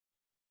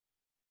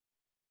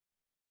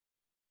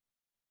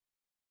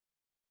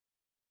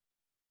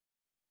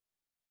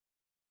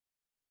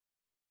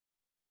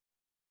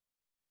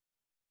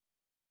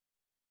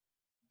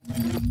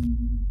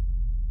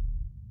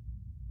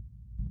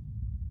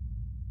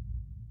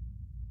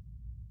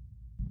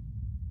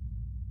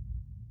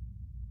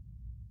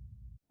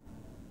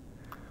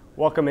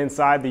Welcome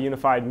inside the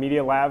Unified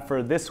Media Lab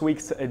for this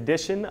week's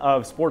edition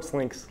of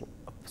SportsLink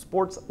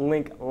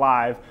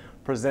Live,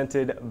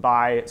 presented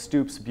by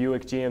Stoops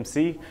Buick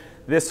GMC.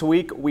 This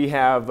week we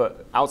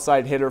have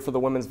outside hitter for the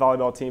women's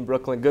volleyball team,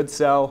 Brooklyn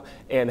Goodsel,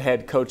 and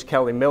head coach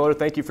Kelli Miller.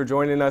 Thank you for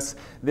joining us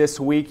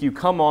this week. You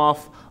come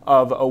off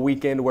of a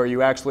weekend where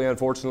you actually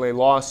unfortunately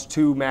lost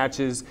 2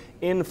 matches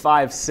in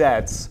 5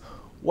 sets.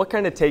 What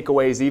kind of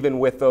takeaways, even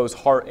with those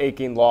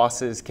heart-aching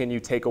losses, can you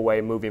take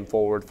away moving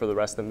forward for the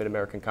rest of the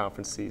Mid-American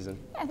Conference season?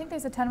 I think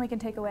there's a ton we can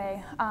take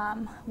away.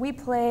 We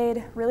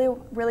played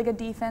really good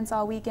defense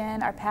all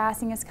weekend. Our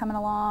passing is coming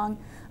along.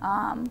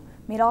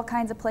 Made all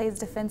kinds of plays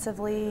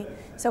defensively.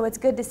 So it's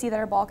good to see that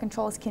our ball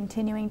control is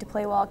continuing to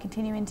play well,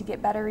 continuing to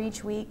get better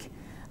each week.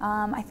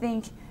 I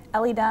think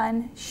Ellie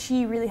Dunn,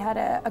 she really had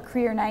a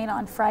career night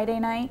on Friday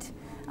night.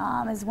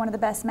 Is one of the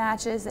best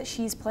matches that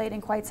she's played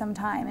in quite some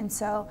time, and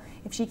so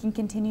if she can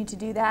continue to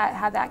do that,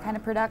 have that kind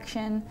of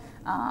production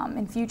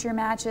in future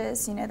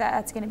matches,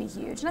 that's going to be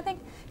huge. And I think,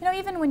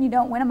 even when you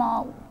don't win them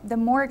all, the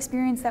more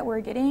experience that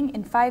we're getting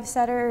in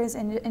 5-setters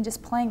and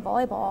just playing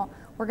volleyball,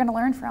 we're going to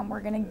learn from,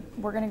 we're going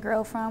to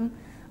grow from.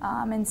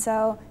 And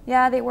so,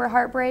 yeah, they were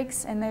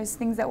heartbreaks, and there's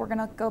things that we're going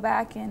to go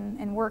back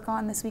and work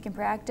on this week in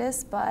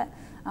practice, but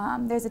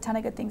there's a ton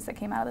of good things that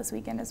came out of this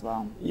weekend as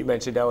well. You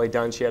mentioned Ellie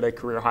Dunn. She had a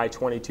career-high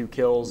 22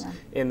 kills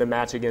in the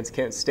match against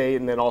Kent State,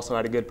 and then also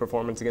had a good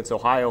performance against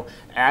Ohio,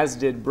 as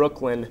did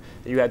Brooklyn.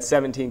 You had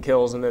 17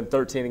 kills and then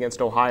 13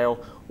 against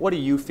Ohio. What do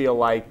you feel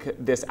like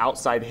this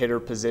outside hitter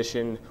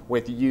position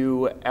with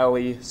you,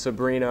 Ellie,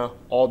 Sabrina,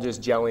 all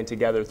just gelling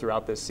together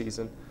throughout this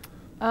season?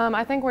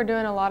 I think we're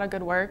doing a lot of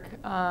good work,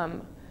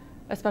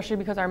 especially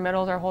because our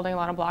middles are holding a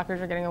lot of blockers.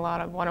 We're getting a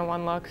lot of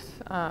one-on-one looks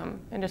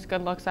and just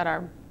good looks at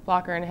our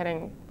blocker and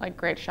hitting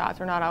great shots.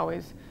 We're not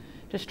always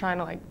just trying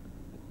to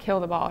kill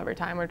the ball every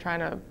time. We're trying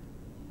to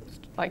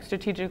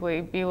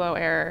strategically be low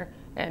error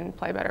and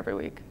play better every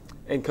week.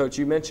 And Coach,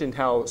 you mentioned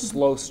how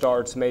slow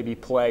starts maybe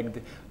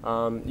plagued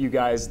you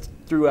guys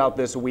throughout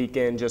this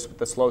weekend, just with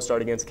the slow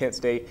start against Kent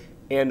State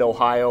and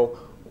Ohio.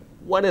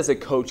 What as a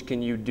coach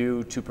can you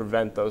do to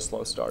prevent those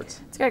slow starts?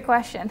 It's a great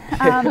question.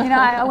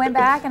 I went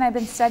back and I've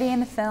been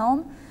studying the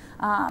film.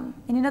 And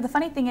the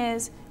funny thing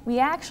is, we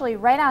actually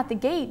right out the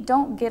gate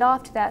don't get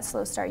off to that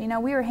slow start. We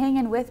were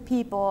hanging with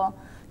people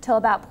till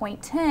about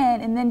point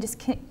 10 and then just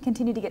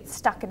continue to get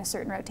stuck in a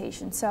certain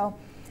rotation. So,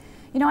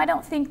 I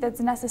don't think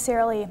that's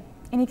necessarily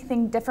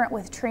anything different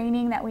with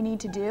training that we need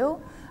to do.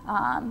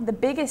 The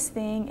biggest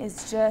thing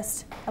is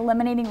just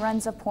eliminating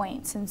runs of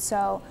points. And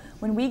so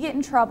when we get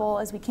in trouble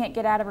is we can't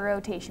get out of a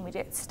rotation. We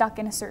get stuck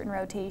in a certain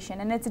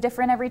rotation, and it's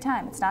different every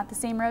time. It's not the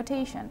same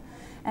rotation.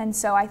 And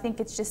so I think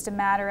it's just a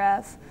matter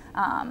of,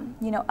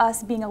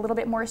 us being a little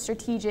bit more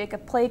strategic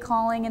of play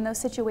calling in those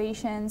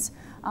situations.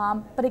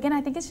 But again,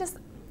 I think it's just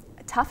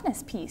a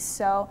toughness piece.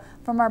 So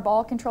from our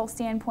ball control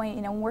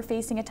standpoint, when we're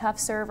facing a tough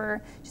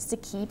server, just to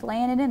keep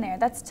laying it in there,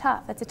 that's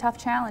tough. That's a tough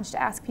challenge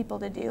to ask people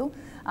to do.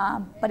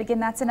 But again,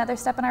 that's another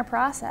step in our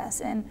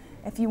process. And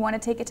if you want to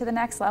take it to the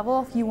next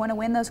level, if you want to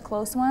win those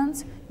close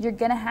ones, you're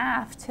going to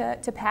have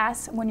to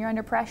pass when you're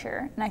under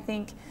pressure. And I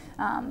think,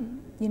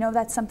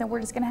 that's something we're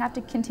just going to have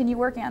to continue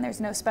working on. There's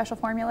no special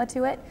formula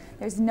to it.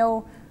 There's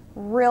no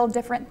real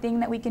different thing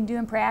that we can do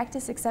in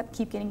practice except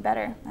keep getting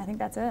better. I think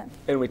that's it.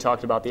 And we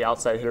talked about the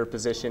outside hitter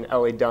position.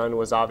 Ellie Dunn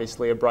was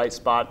obviously a bright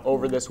spot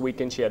over this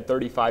weekend. She had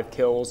 35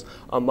 kills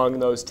among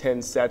those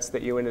 10 sets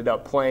that you ended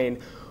up playing.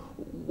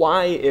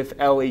 Why, if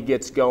Ellie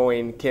gets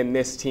going, can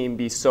this team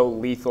be so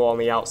lethal on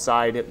the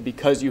outside?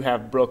 Because you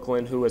have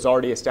Brooklyn, who has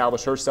already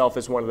established herself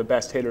as one of the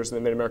best hitters in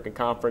the Mid-American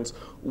Conference.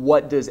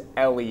 What does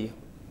Ellie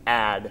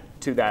add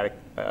to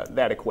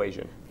that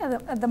equation?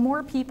 Yeah, the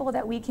more people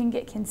that we can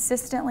get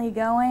consistently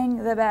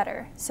going, the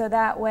better. So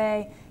that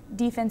way,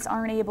 defense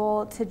aren't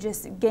able to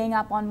just gang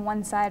up on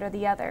one side or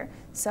the other.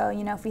 So,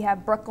 if we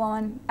have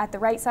Brooklyn at the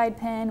right side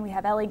pin, we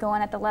have Ellie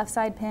going at the left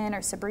side pin,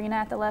 or Sabrina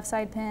at the left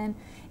side pin,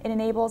 it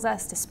enables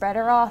us to spread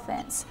our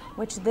offense,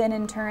 which then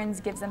in turn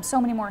gives them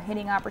so many more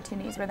hitting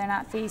opportunities where they're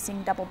not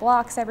facing double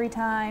blocks every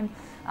time.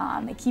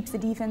 It keeps the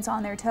defense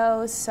on their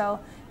toes. So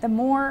the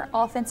more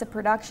offensive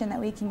production that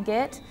we can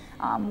get,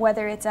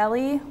 whether it's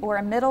Ellie or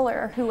a middle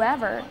or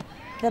whoever,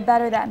 the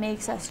better that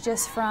makes us,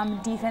 just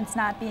from defense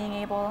not being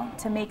able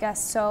to make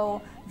us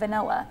so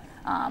vanilla.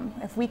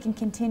 If we can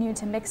continue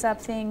to mix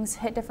up things,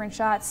 hit different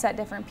shots, set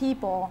different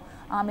people,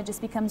 it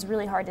just becomes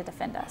really hard to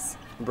defend us.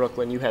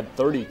 Brooklyn, you had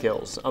 30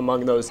 kills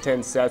among those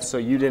 10 sets, so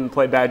you didn't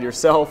play bad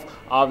yourself.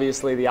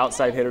 Obviously, the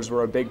outside hitters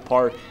were a big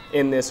part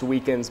in this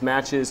weekend's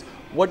matches.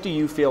 What do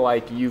you feel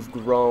like you've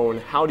grown?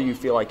 How do you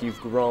feel like you've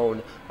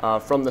grown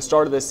from the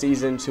start of the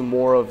season to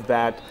more of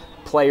that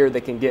player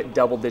that can get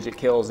double-digit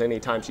kills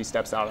anytime she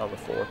steps out on the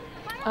floor?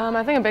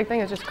 I think a big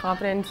thing is just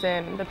confidence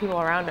in the people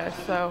around us.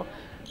 So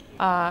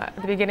at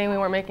the beginning, we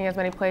weren't making as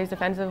many plays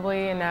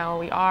defensively, and now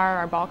we are.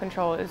 Our ball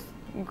control is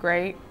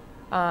great.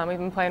 We've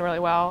been playing really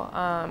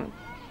well.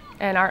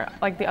 and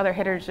the other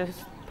hitters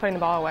just putting the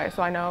ball away.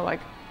 So I know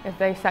if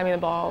they set me the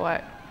ball,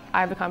 I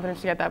have the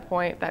confidence to get that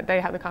point, that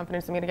they have the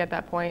confidence in me to get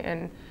that point,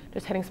 and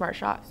just hitting smart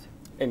shots.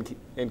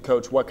 And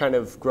Coach, what kind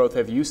of growth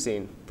have you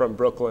seen from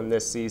Brooklyn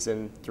this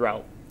season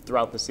throughout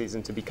the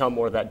season to become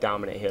more of that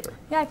dominant hitter?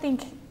 Yeah, I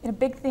think a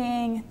big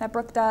thing that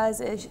Brooke does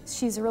is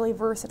she's really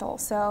versatile.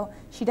 So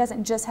she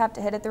doesn't just have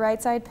to hit at the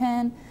right side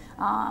pin.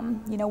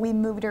 We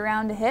moved her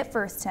around to hit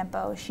first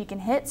tempo. She can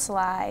hit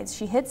slides.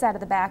 She hits out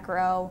of the back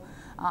row.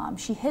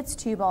 She hits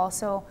two ball.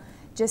 So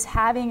just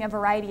having a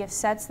variety of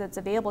sets that's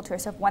available to her.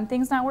 So if one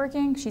thing's not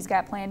working, she's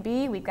got plan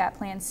B, we've got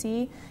plan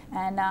C,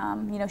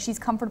 and she's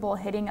comfortable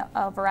hitting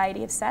a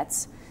variety of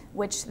sets,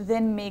 which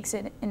then makes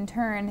it in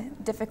turn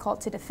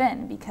difficult to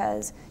defend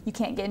because you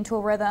can't get into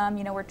a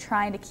rhythm. We're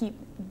trying to keep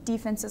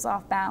defenses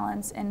off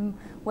balance, and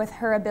with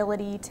her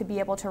ability to be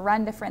able to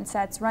run different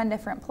sets, run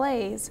different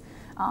plays,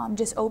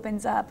 just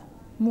opens up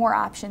more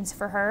options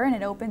for her, and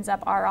it opens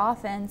up our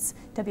offense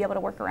to be able to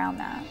work around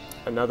that.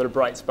 Another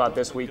bright spot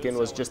this weekend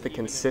was just the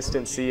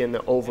consistency and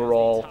the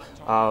overall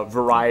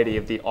variety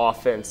of the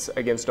offense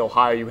against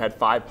Ohio. You had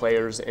 5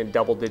 players in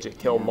double-digit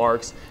kill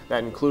marks.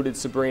 That included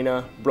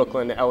Sabrina,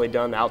 Brooklyn, Ellie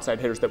Dunn, the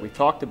outside hitters that we've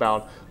talked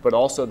about, but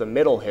also the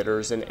middle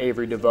hitters in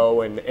Avery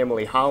DeVoe and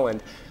Emily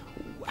Holland.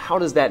 How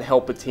does that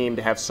help a team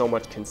to have so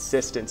much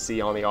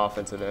consistency on the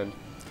offensive end?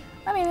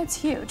 I mean, it's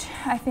huge.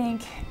 I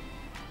think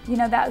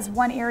that was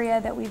one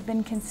area that we've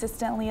been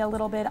consistently a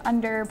little bit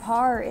under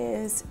par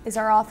is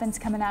our offense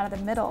coming out of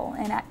the middle.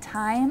 And at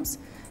times,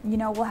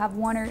 we'll have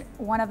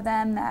one of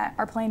them that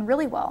are playing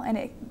really well.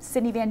 And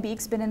Sydney Van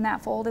Beek's been in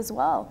that fold as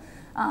well.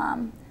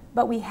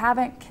 But we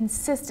haven't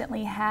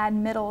consistently had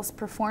middles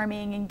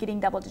performing and getting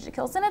double-digit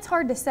kills. And it's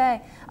hard to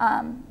say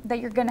that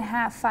you're going to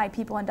have 5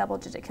 people in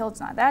double-digit kills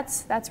now.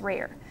 That's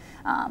rare.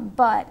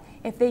 But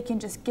if they can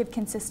just give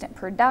consistent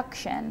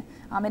production,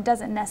 it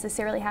doesn't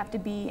necessarily have to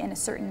be in a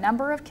certain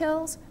number of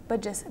kills,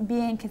 but just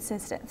being a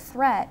consistent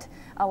threat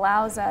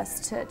allows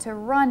us to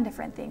run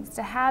different things,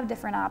 to have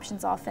different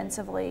options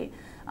offensively.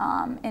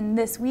 And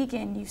this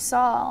weekend you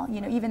saw,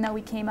 even though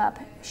we came up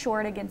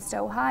short against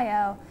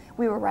Ohio,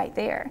 we were right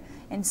there.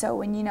 And so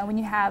when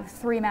you have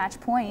 3 match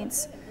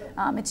points,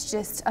 it's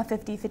just a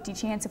 50-50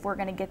 chance if we're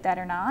going to get that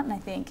or not. And I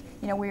think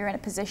we were in a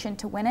position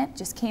to win it,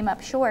 just came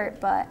up short,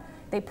 but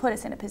they put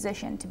us in a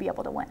position to be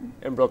able to win.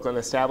 And Brooklyn,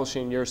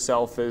 establishing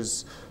yourself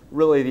as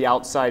really the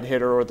outside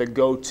hitter or the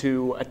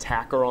go-to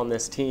attacker on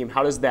this team,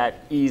 how does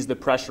that ease the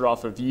pressure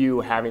off of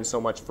you having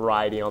so much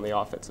variety on the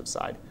offensive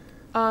side?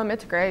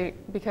 It's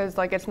great because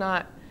it's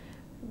not,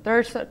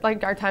 there's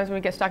our times when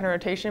we get stuck in a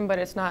rotation, but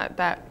it's not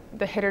that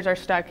the hitters are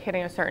stuck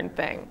hitting a certain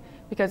thing,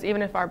 because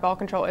even if our ball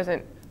control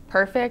isn't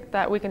perfect,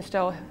 that we can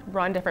still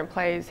run different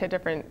plays, hit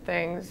different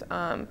things,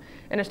 and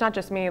it's not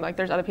just me.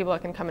 There's other people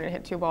that can come in and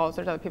hit 2 balls.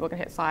 There's other people that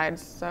can hit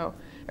slides, so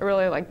it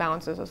really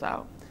balances us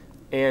out.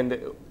 And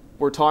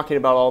we're talking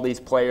about all these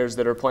players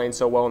that are playing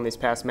so well in these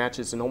past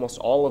matches, and almost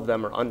all of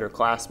them are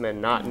underclassmen,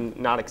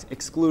 not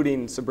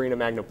excluding Sabrina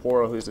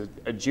Magnaporo, who's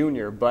a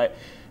junior. But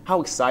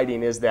how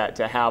exciting is that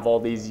to have all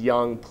these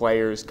young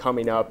players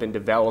coming up and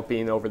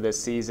developing over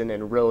this season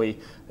and really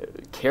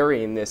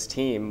carrying this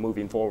team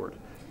moving forward?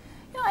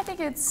 I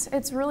think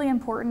it's really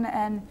important,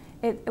 and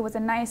it was a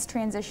nice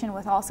transition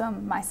with also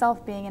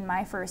myself being in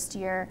my first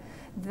year,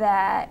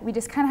 that we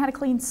just kind of had a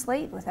clean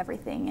slate with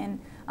everything. And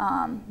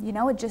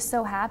it just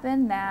so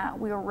happened that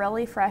we were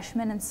really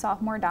freshman and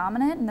sophomore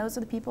dominant, and those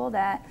are the people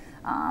that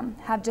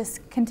have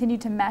just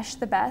continued to mesh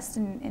the best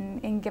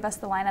and give us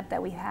the lineup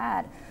that we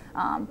had.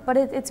 But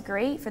it's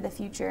great for the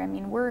future. I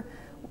mean,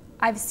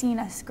 I've seen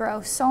us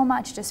grow so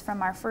much just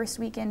from our first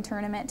weekend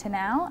tournament to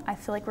now. I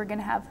feel like we're going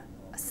to have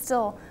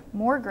still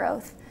more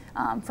growth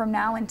from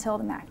now until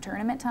the MAC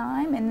tournament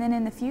time, and then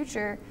in the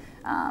future,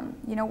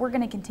 we're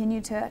going to continue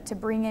to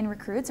bring in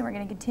recruits, and we're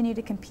going to continue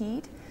to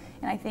compete.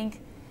 And I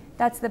think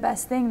that's the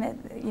best thing,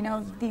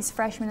 that these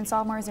freshmen and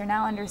sophomores are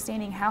now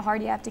understanding how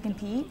hard you have to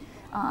compete,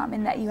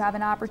 and that you have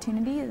an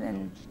opportunity.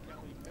 And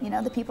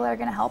the people that are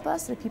going to help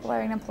us, the people that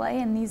are going to play,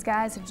 and these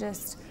guys have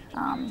just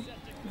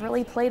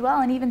really played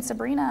well. And even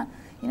Sabrina,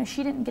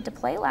 she didn't get to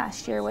play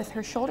last year with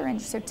her shoulder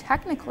injury, so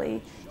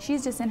technically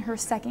she's just in her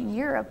 2nd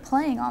year of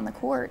playing on the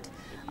court.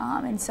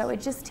 And so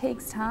it just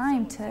takes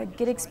time to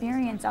get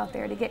experience out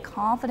there, to get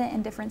confident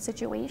in different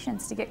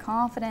situations, to get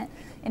confident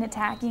in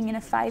attacking in a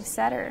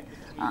 5-setter.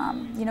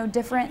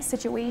 Different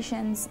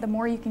situations, the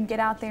more you can get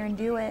out there and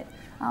do it,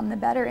 the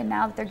better. And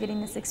now that they're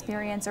getting this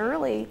experience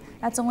early,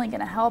 that's only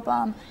going to help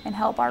them and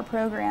help our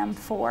program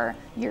for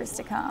years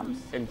to come.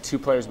 And 2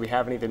 players we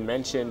haven't even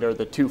mentioned are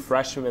the 2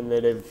 freshmen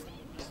that have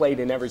played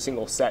in every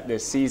single set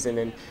this season,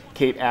 and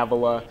Kate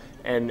Avila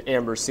and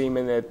Amber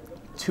Seaman, that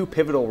 2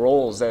 pivotal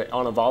roles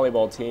on a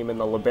volleyball team in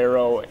the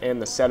libero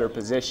and the setter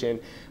position.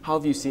 How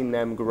have you seen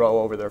them grow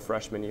over their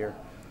freshman year?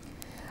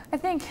 I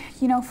think,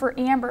 for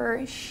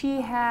Amber,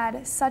 she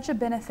had such a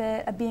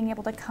benefit of being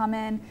able to come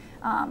in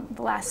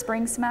the last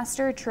spring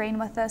semester, train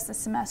with us the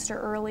semester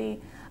early,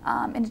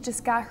 and it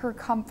just got her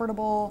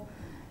comfortable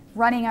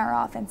running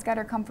our offense, got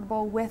her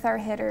comfortable with our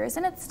hitters,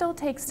 and it still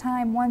takes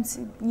time once,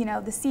 you know,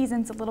 the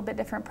season's a little bit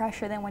different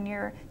pressure than when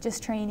you're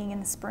just training in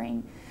the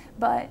spring.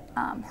 But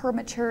her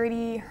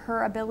maturity,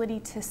 her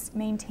ability to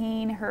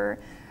maintain her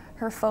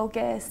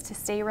focus, to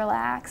stay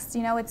relaxed,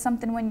 you know, it's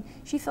something when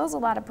she feels a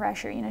lot of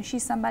pressure. You know,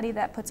 she's somebody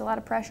that puts a lot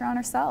of pressure on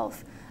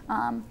herself.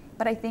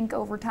 But I think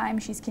over time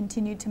she's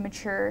continued to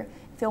mature,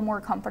 feel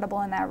more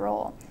comfortable in that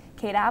role.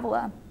 Kate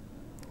Avila,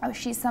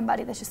 she's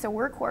somebody that's just a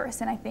workhorse,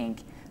 and I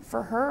think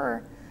for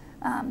her,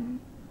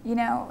 you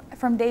know,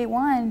 from day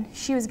one,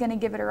 she was going to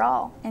give it her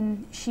all,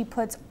 and she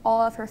puts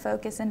all of her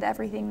focus into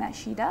everything that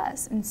she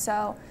does. And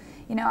so,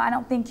 you know, I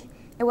don't think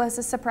it was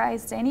a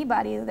surprise to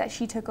anybody that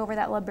she took over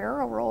that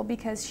libero role,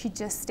 because she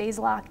just stays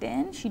locked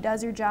in. She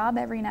does her job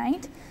every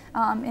night,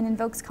 and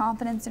invokes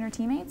confidence in her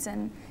teammates.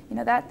 And, you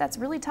know, that's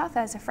really tough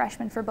as a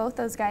freshman for both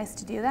those guys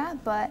to do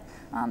that, but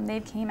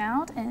they've came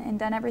out and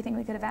done everything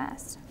we could have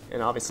asked.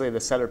 And obviously the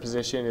setter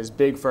position is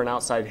big for an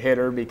outside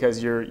hitter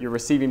because you're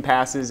receiving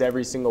passes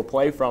every single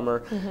play from her.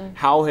 Mm-hmm.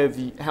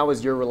 How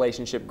has your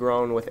relationship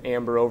grown with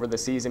Amber over the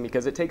season?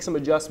 Because it takes some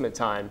adjustment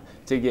time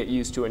to get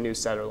used to a new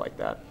setter like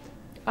that.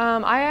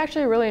 I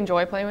actually really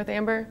enjoy playing with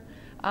Amber.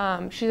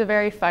 She's a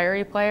very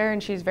fiery player,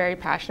 and she's very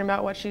passionate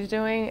about what she's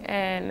doing.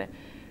 And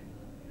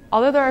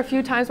although there are a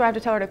few times where I have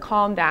to tell her to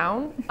calm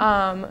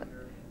down,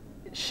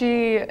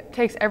 she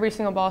takes every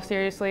single ball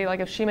seriously. Like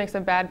if she makes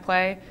a bad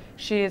play,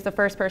 she is the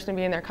first person to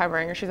be in there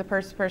covering, or she's the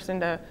first person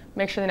to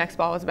make sure the next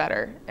ball is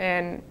better.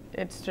 And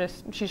it's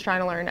just, she's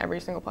trying to learn every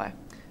single play.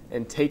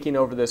 And taking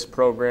over this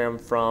program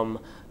from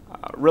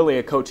really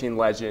a coaching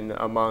legend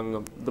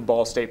among the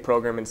Ball State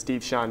program and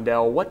Steve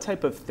Shondell, what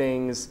type of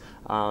things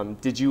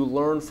did you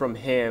learn from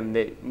him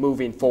that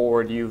moving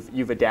forward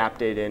you've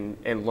adapted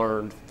and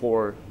learned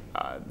for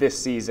this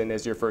season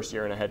as your first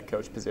year in a head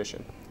coach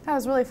position? I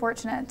was really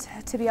fortunate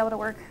to be able to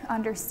work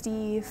under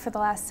Steve for the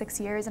last 6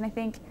 years, and I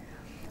think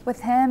with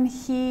him,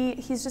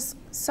 he's just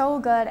so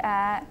good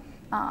at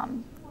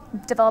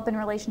developing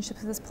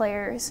relationships with his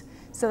players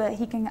so that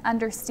he can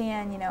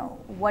understand, you know,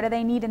 what do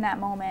they need in that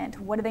moment?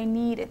 What do they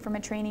need from a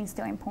training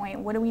standpoint?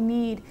 What do we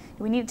need?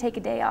 Do we need to take a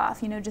day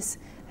off? You know, just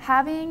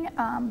having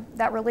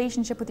that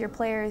relationship with your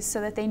players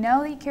so that they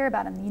know that you care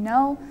about them. You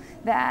know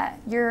that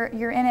you're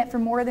in it for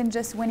more than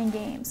just winning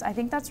games. I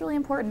think that's really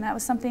important. That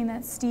was something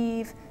that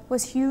Steve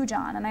was huge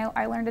on, and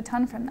I learned a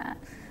ton from that.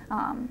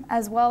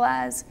 As well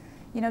as,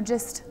 you know,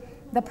 just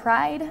the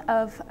pride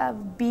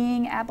of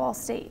being at Ball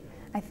State.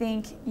 I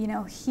think, you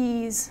know,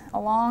 he's a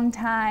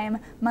long-time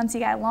Muncie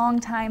guy,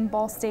 long-time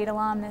Ball State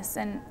alumnus,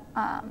 and,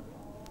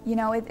 you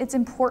know, it's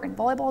important.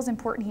 Volleyball is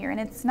important here, and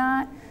it's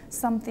not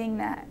something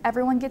that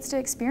everyone gets to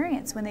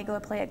experience when they go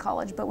play at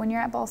college, but when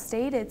you're at Ball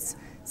State, it's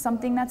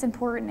something that's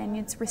important and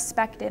it's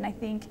respected. And I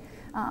think,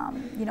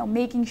 you know,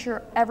 making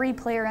sure every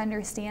player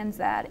understands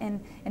that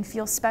and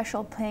feels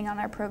special playing on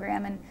our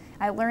program. And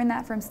I learned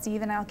that from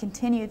Steve, and I'll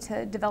continue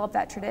to develop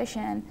that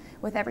tradition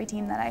with every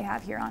team that I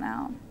have here on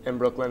out. And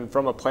Brooklyn,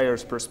 from a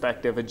player's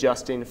perspective,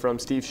 adjusting from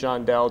Steve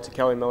Shondell to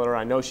Kelli Miller,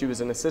 I know she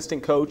was an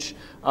assistant coach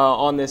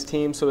on this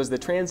team, so has the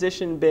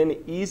transition been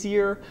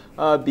easier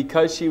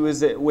because she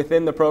was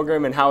within the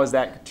program, and how has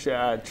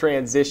that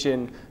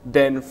transition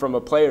been from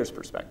a player's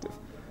perspective?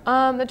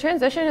 The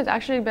transition has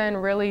actually been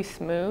really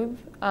smooth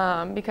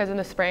because in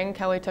the spring,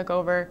 Kelli took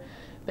over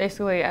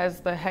basically as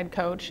the head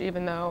coach,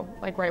 even though,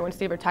 like, right when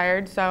Steve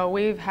retired. So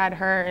we've had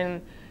her,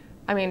 and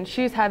I mean,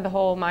 she's had the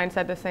whole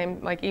mindset the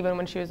same, like even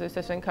when she was the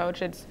assistant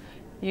coach. It's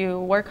you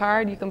work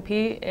hard, you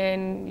compete,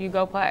 and you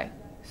go play.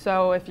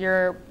 So if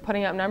you're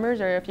putting up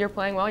numbers or if you're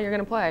playing well, you're going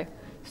to play.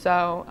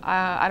 So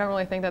I don't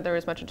really think that there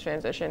was much of a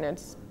transition.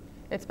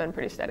 It's been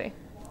pretty steady.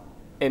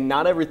 And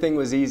not everything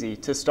was easy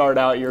to start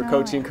out your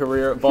coaching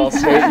career at Ball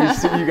State.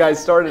 You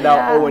guys started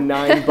out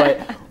 0-9, but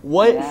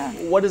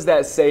what does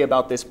that say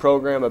about this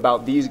program,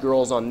 about these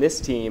girls on this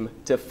team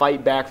to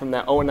fight back from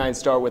that 0-9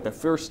 start with a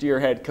first-year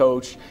head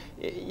coach?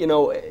 You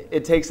know,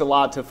 it takes a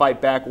lot to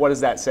fight back. What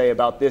does that say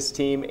about this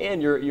team and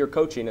your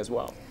coaching as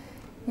well?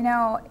 You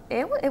know,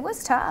 it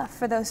was tough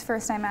for those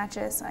first 9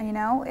 matches. You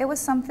know, it was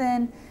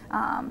something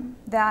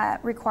that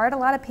required a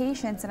lot of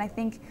patience, and I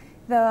think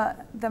the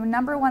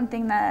number one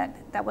thing that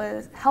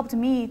helped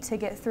me to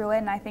get through it,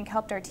 and I think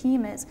helped our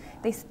team, is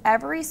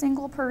every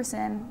single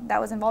person that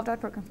was involved in the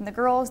program, from the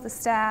girls, the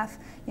staff,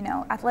 you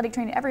know, athletic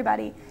training,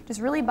 everybody, just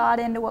really bought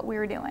into what we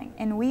were doing.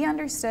 And we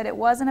understood it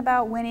wasn't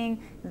about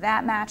winning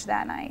that match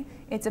that night.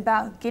 It's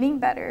about getting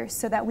better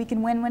so that we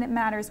can win when it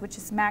matters, which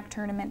is MAC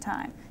tournament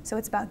time. So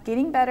it's about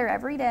getting better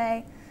every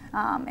day,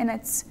 and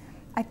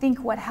I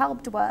think what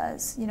helped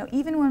was, you know,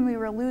 even when we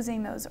were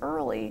losing those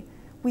early,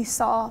 we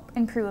saw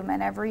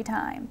improvement every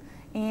time.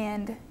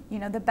 And, you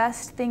know, the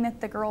best thing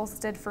that the girls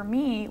did for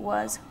me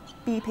was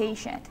be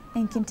patient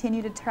and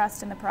continue to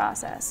trust in the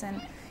process. And,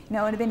 you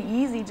know, it would have been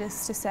easy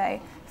just to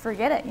say,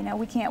 forget it, you know,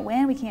 we can't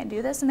win, we can't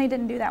do this, and they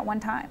didn't do that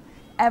one time.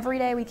 Every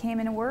day we came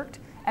in and worked,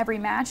 every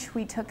match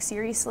we took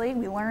seriously,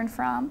 we learned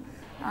from,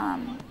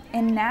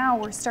 and now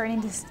we're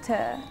starting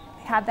to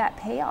have that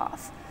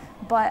payoff.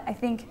 But I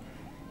think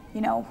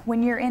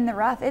when you're in the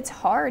rough, it's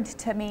hard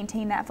to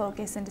maintain that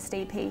focus and to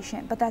stay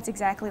patient, but that's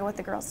exactly what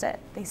the girls did.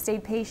 They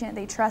stayed patient,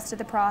 they trusted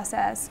the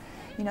process,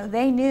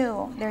 they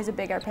knew there's a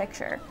bigger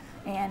picture.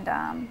 And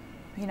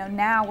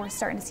now we're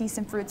starting to see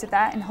some fruits of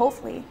that and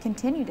hopefully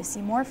continue to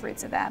see more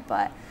fruits of that.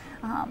 But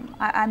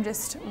I'm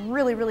just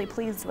really, really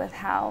pleased with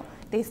how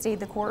they stayed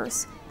the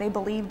course. They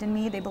believed in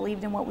me, they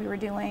believed in what we were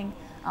doing,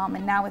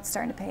 and now it's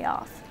starting to pay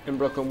off. In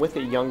Brooklyn, with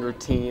a younger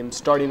team,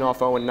 starting off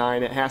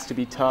 0-9, it has to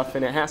be tough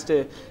and it has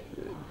to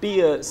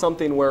be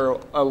something where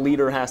a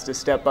leader has to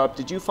step up.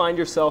 Did you find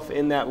yourself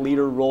in that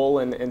leader role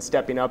and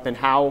stepping up, and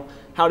how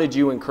did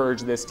you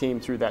encourage this team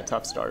through that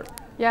tough start?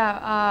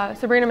 Yeah,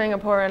 Sabrina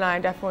Mangapore and I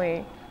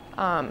definitely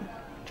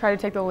try to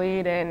take the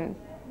lead and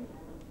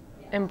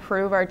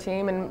improve our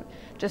team and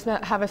just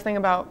have us think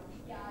about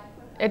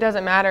it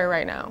doesn't matter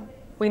right now.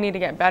 We need to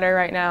get better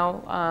right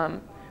now.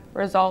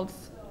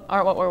 Results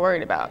aren't what we're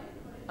worried about.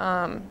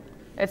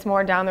 It's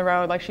more down the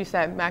road, like she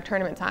said, MAC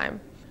tournament time.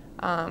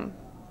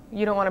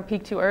 You don't want to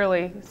peak too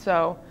early,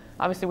 so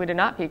obviously we did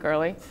not peak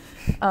early.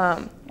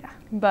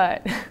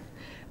 But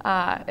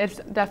it's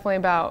definitely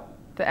about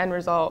the end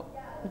result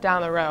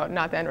down the road,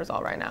 not the end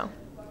result right now.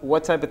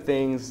 What type of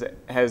things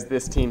has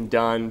this team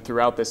done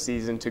throughout the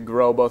season to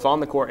grow both on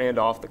the court and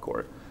off the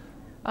court?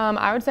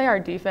 I would say our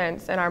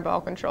defense and our ball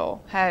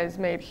control has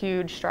made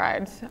huge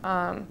strides.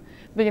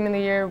 Beginning of the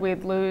year,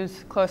 we'd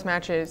lose close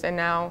matches, and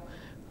now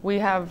we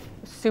have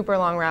super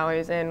long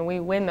rallies, and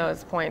we win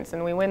those points,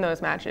 and we win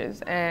those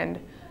matches, and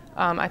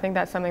I think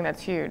that's something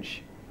that's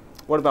huge.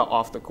 What about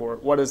off the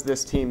court? What does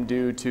this team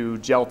do to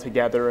gel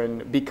together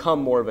and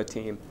become more of a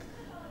team?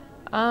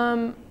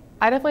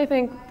 I definitely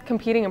think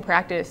competing in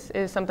practice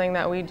is something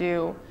that we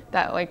do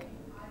that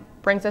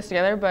brings us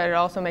together, but it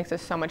also makes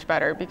us so much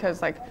better because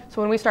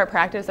so when we start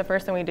practice, the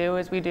first thing we do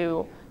is we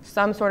do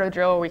some sort of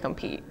drill where we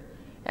compete.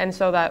 And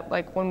so that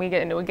when we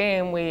get into a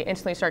game, we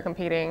instantly start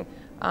competing,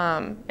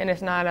 and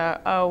it's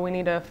not oh, we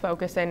need to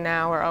focus in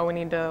now, or oh, we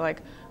need to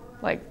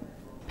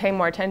pay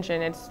more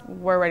attention.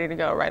 We're ready to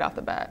go right off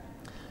the bat.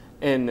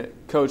 And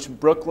Coach,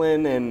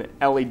 Brooklyn and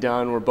Ellie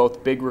Dunn were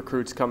both big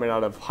recruits coming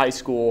out of high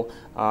school.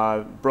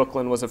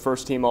 Brooklyn was a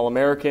first-team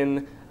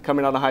All-American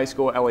coming out of high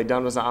school. Ellie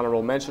Dunn was an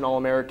honorable mention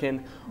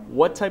All-American.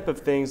 What type of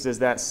things does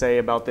that say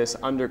about this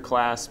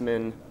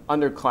underclassmen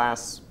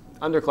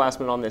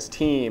on this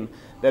team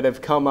that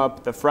have come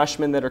up, the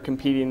freshmen that are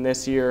competing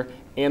this year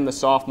and the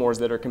sophomores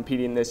that are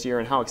competing this year,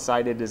 and how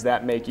excited does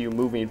that make you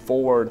moving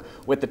forward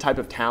with the type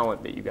of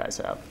talent that you guys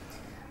have?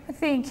 I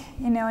think,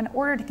 in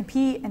order to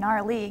compete in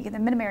our league, in the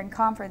Mid-American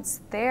Conference,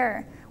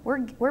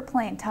 we're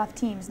playing tough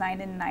teams night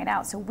in and night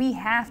out. So we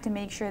have to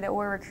make sure that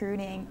we're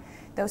recruiting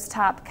those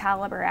top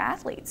caliber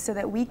athletes so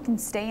that we can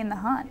stay in the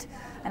hunt.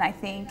 And I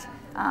think,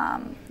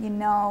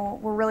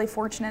 we're really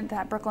fortunate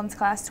that Brooklyn's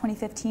class,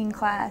 2015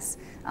 class,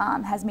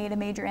 has made a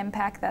major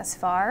impact thus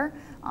far.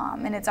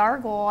 And it's our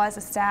goal as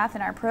a staff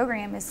and our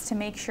program is to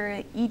make sure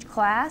that each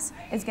class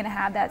is going to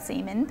have that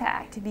same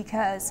impact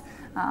because,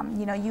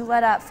 you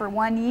let up for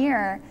 1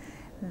 year,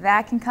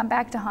 that can come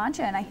back to haunt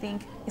you. And I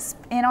think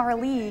in our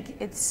league,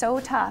 it's so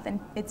tough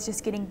and it's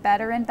just getting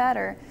better and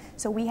better.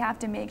 So we have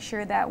to make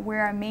sure that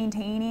we're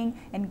maintaining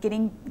and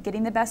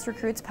getting the best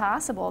recruits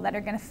possible that are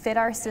going to fit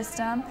our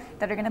system,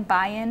 that are going to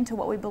buy into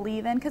what we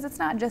believe in, because it's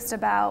not just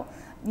about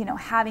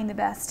having the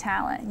best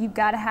talent. You've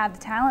got to have the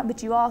talent,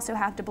 but you also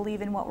have to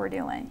believe in what we're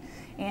doing.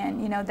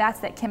 And that's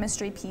that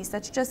chemistry piece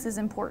that's just as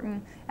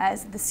important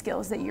as the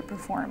skills that you're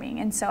performing.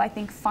 And so I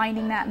think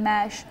finding that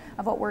mesh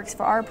of what works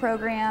for our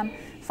program,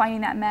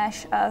 finding that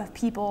mesh of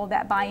people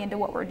that buy into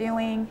what we're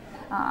doing,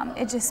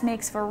 it just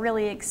makes for a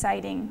really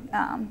exciting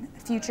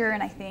future.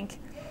 And I think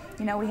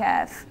we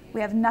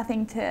have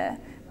nothing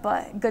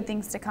but good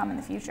things to come in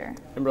the future.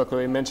 And Brooklyn,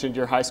 we mentioned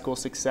your high school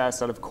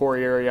success out of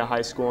Corey Area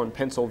High School in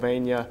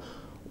Pennsylvania.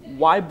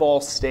 Why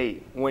Ball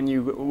State? When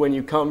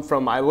you come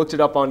from, I looked it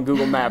up on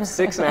Google Maps,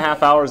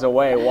 6.5 hours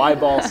away. Why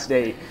Ball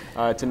State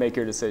to make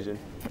your decision?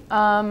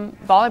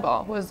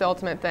 Volleyball was the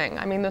ultimate thing.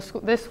 I mean,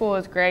 this school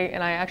is great,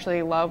 and I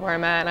actually love where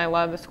I'm at, and I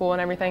love the school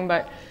and everything,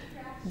 but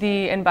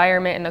the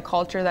environment and the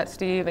culture that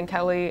Steve and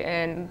Kelly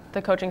and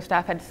the coaching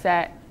staff had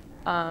set,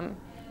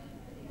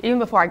 even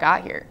before I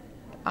got here,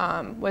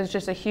 was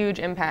just a huge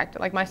impact.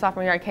 Like my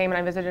sophomore year, I came and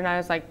I visited, and I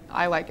was like,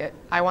 I like it.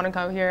 I want to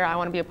come here. I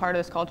want to be a part of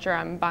this culture.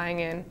 I'm buying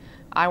in.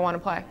 I want to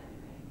play.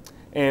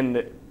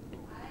 And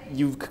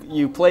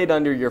you played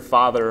under your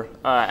father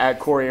at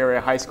Corey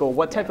Area High School.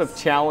 What type of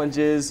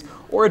challenges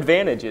or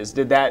advantages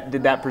did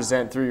that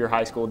present through your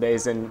high school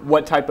days, and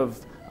what type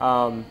of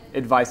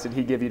advice did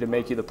he give you to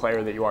make you the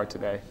player that you are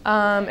today?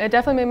 It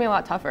definitely made me a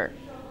lot tougher.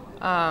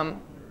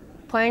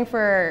 Playing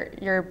for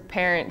your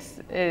parents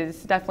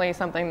is definitely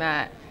something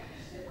that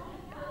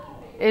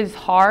is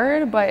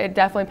hard, but it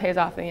definitely pays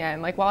off in the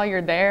end. Like while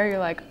you're there, you're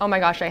like, oh my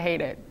gosh, I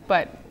hate it.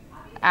 But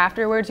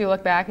afterwards, you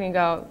look back and you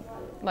go,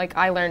 like,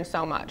 I learned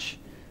so much.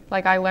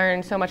 Like I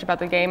learned so much about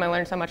the game, I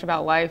learned so much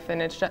about life,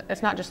 and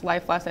it's not just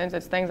life lessons,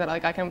 it's things that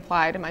I can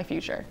apply to my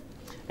future.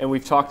 And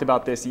we've talked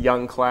about this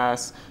young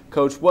class.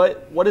 Coach,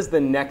 what is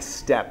the next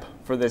step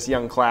for this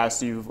young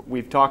class.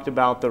 We've talked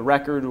about the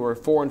record. We're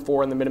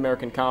 4-4 in the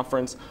Mid-American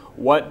Conference.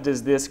 What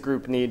does this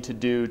group need to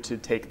do to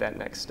take that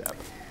next step?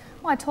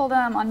 Well, I told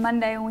them on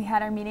Monday when we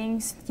had our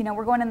meetings,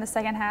 we're going in the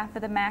second half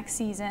of the MAC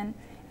season,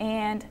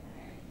 and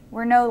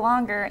we're no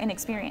longer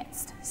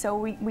inexperienced. So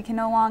we can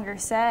no longer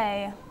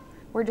say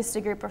we're just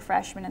a group of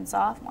freshmen and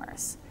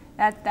sophomores.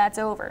 That's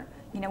over.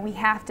 We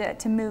have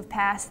to move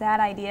past that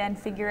idea and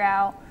figure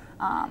out,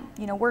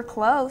 we're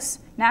close.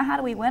 Now how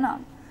do we win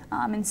them?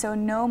 And so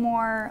no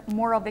more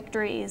moral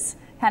victories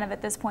kind of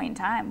at this point in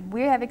time.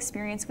 We have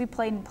experience. We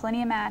played in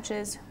plenty of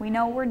matches. We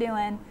know what we're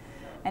doing.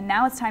 And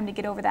now it's time to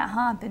get over that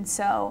hump. And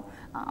so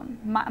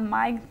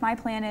my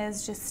plan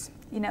is just,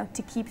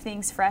 to keep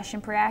things fresh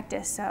in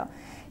practice. So,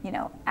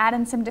 add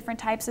in some different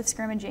types of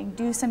scrimmaging,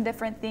 do some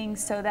different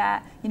things so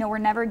that, we're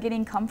never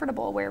getting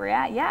comfortable where we're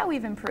at. Yeah,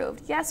 we've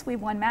improved. Yes,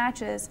 we've won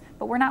matches,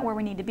 but we're not where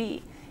we need to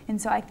be.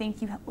 And so I think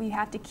we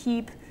have to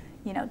keep,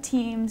 your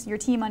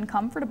team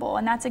uncomfortable.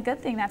 And that's a good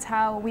thing. That's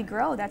how we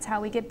grow. That's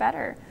how we get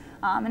better.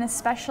 And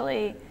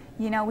especially,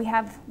 we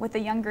have with a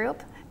young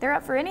group, they're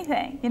up for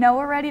anything.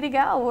 We're ready to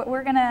go.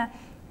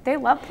 They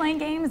love playing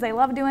games. They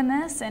love doing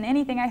this, and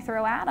anything I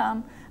throw at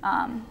them,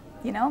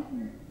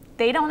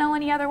 they don't know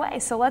any other way.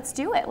 So let's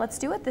do it. Let's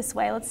do it this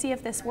way. Let's see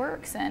if this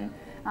works. And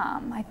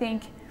I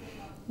think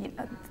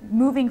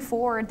moving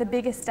forward, the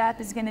biggest step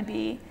is going to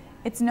be,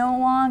 it's no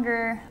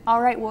longer,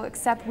 all right, we'll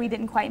accept we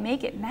didn't quite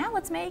make it. Now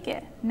let's make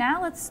it.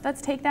 Now let's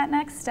take that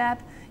next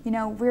step.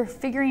 We're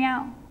figuring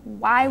out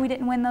why we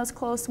didn't win those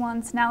close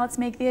ones. Now let's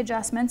make the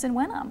adjustments and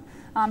win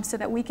them so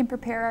that we can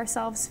prepare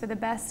ourselves for the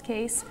best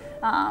case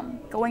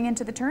going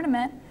into the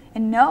tournament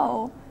and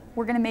know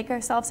we're going to make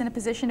ourselves in a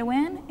position to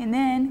win and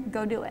then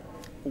go do it.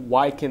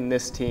 Why can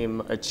this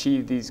team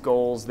achieve these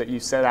goals that you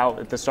set out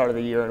at the start of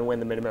the year and win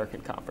the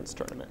Mid-American Conference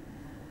tournament?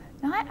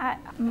 No,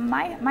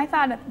 my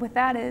thought with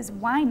that is,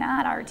 why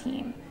not our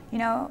team?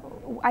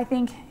 I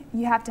think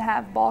you have to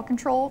have ball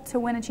control to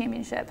win a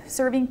championship,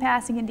 serving,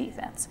 passing, and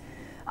defense.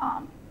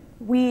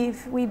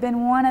 We've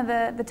been one of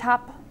the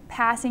top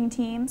passing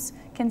teams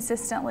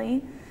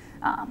consistently.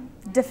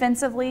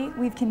 Defensively,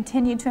 we've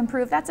continued to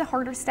improve. That's a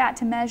harder stat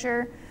to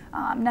measure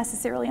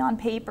necessarily on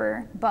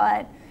paper,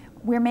 but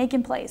we're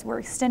making plays. We're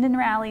extending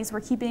rallies. We're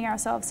keeping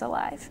ourselves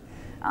alive.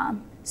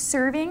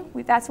 Serving,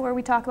 that's where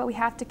we talk about we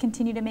have to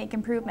continue to make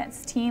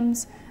improvements.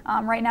 Teams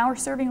right now are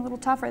serving a little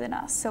tougher than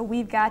us, so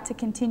we've got to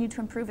continue to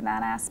improve in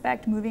that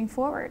aspect moving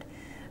forward.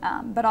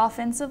 But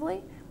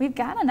offensively, we've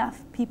got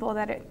enough people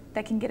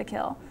that can get a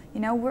kill.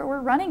 We're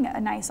running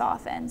a nice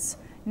offense.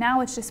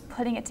 Now it's just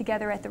putting it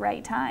together at the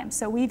right time.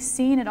 So we've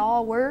seen it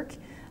all work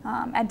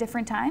at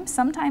different times,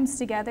 sometimes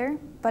together,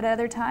 but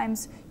other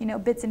times,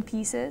 bits and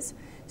pieces.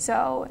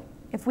 So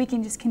if we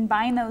can just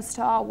combine those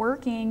to all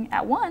working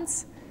at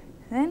once,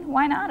 then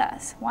why not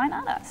us? Why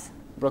not us?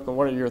 Brooklyn,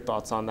 what are your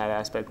thoughts on that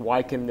aspect?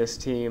 Why can this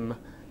team,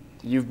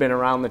 you've been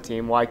around the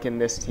team, why can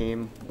this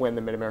team win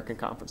the Mid-American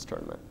Conference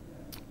tournament?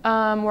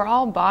 We're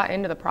all bought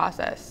into the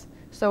process.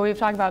 So we've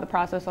talked about the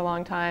process a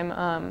long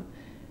time,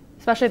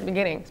 especially at the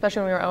beginning,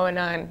 especially when we were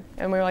 0-9.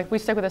 And we were like, we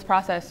stick with this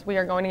process, we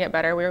are going to get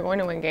better, we are going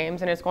to win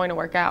games, and it's going to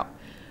work out.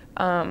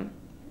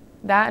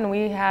 That, and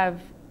we have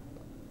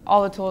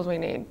all the tools we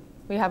need.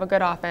 We have a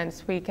good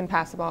offense, we can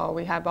pass the ball,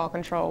 we have ball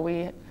control,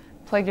 we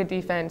play good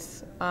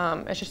defense.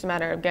 It's just a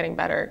matter of getting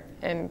better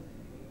and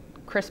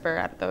crisper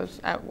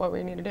at what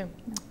we need to do.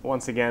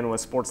 Once again,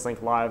 with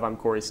SportsLink Live, I'm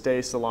Corey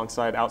Stace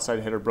alongside outside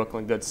hitter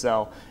Brooklyn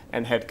Goodsel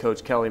and head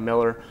coach Kelli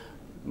Miller.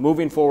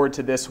 Moving forward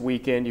to this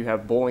weekend, you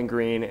have Bowling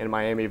Green and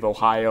Miami of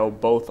Ohio,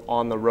 both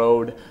on the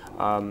road.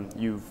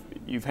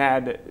 You've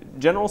had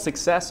general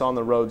success on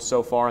the road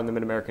so far in the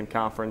Mid-American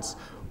Conference.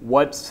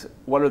 What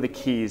are the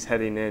keys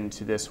heading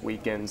into this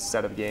weekend's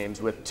set of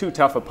games with two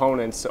tough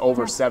opponents,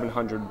 over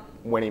 700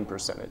 winning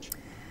percentage?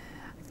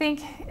 I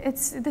think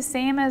it's the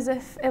same as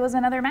if it was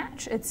another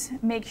match. It's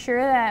make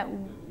sure that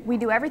we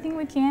do everything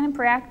we can in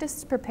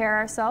practice to prepare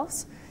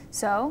ourselves.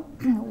 So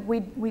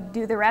we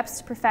do the reps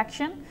to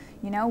perfection.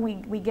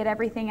 We get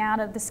everything out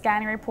of the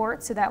scouting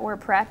report so that we're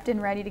prepped and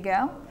ready to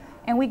go.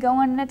 And we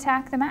go in and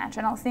attack the match.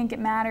 I don't think it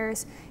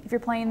matters if you're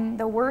playing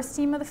the worst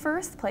team or the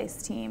first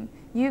place team.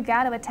 You've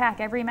got to attack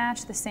every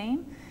match the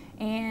same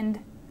and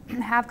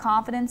have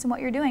confidence in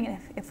what you're doing.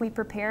 If we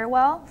prepare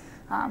well,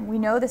 we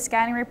know the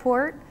scouting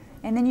report,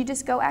 and then you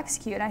just go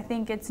execute. I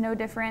think it's no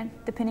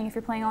different depending if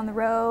you're playing on the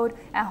road,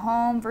 at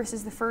home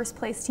versus the first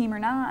place team or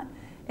not.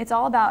 It's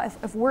all about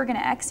if we're going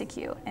to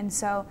execute. And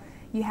so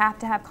you have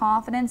to have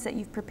confidence that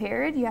you've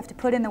prepared, you have to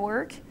put in the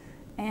work,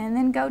 and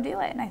then go do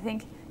it. And I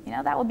think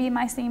that will be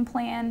my same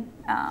plan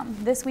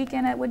this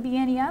weekend. It would be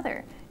any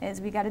other, is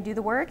we got to do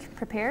the work,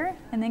 prepare,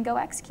 and then go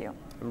execute.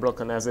 And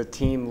Brooklyn, as a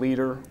team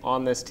leader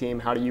on this team,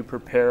 how do you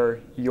prepare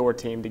your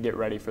team to get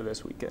ready for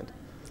this weekend?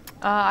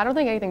 I don't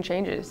think anything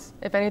changes.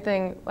 If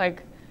anything,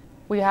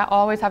 we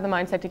always have the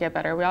mindset to get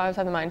better. We always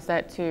have the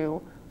mindset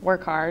to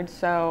work hard.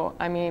 So,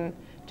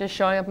 just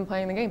showing up and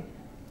playing the game.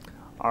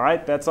 All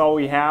right, that's all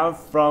we have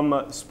from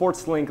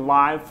SportsLink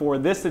Live for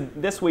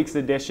this week's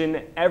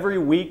edition. Every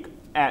week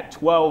at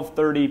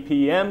 12:30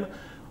 p.m.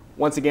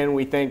 Once again,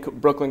 we thank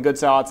Brooklyn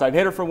Goodsel outside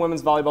hitter for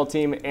women's volleyball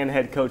team and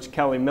head coach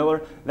Kelli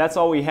Miller. That's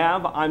all we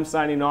have. I'm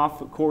signing off.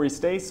 Corey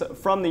Stace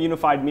from the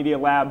Unified Media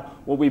Lab.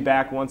 We'll be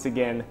back once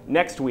again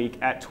next week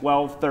at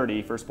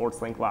 12:30 for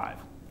SportsLink Live.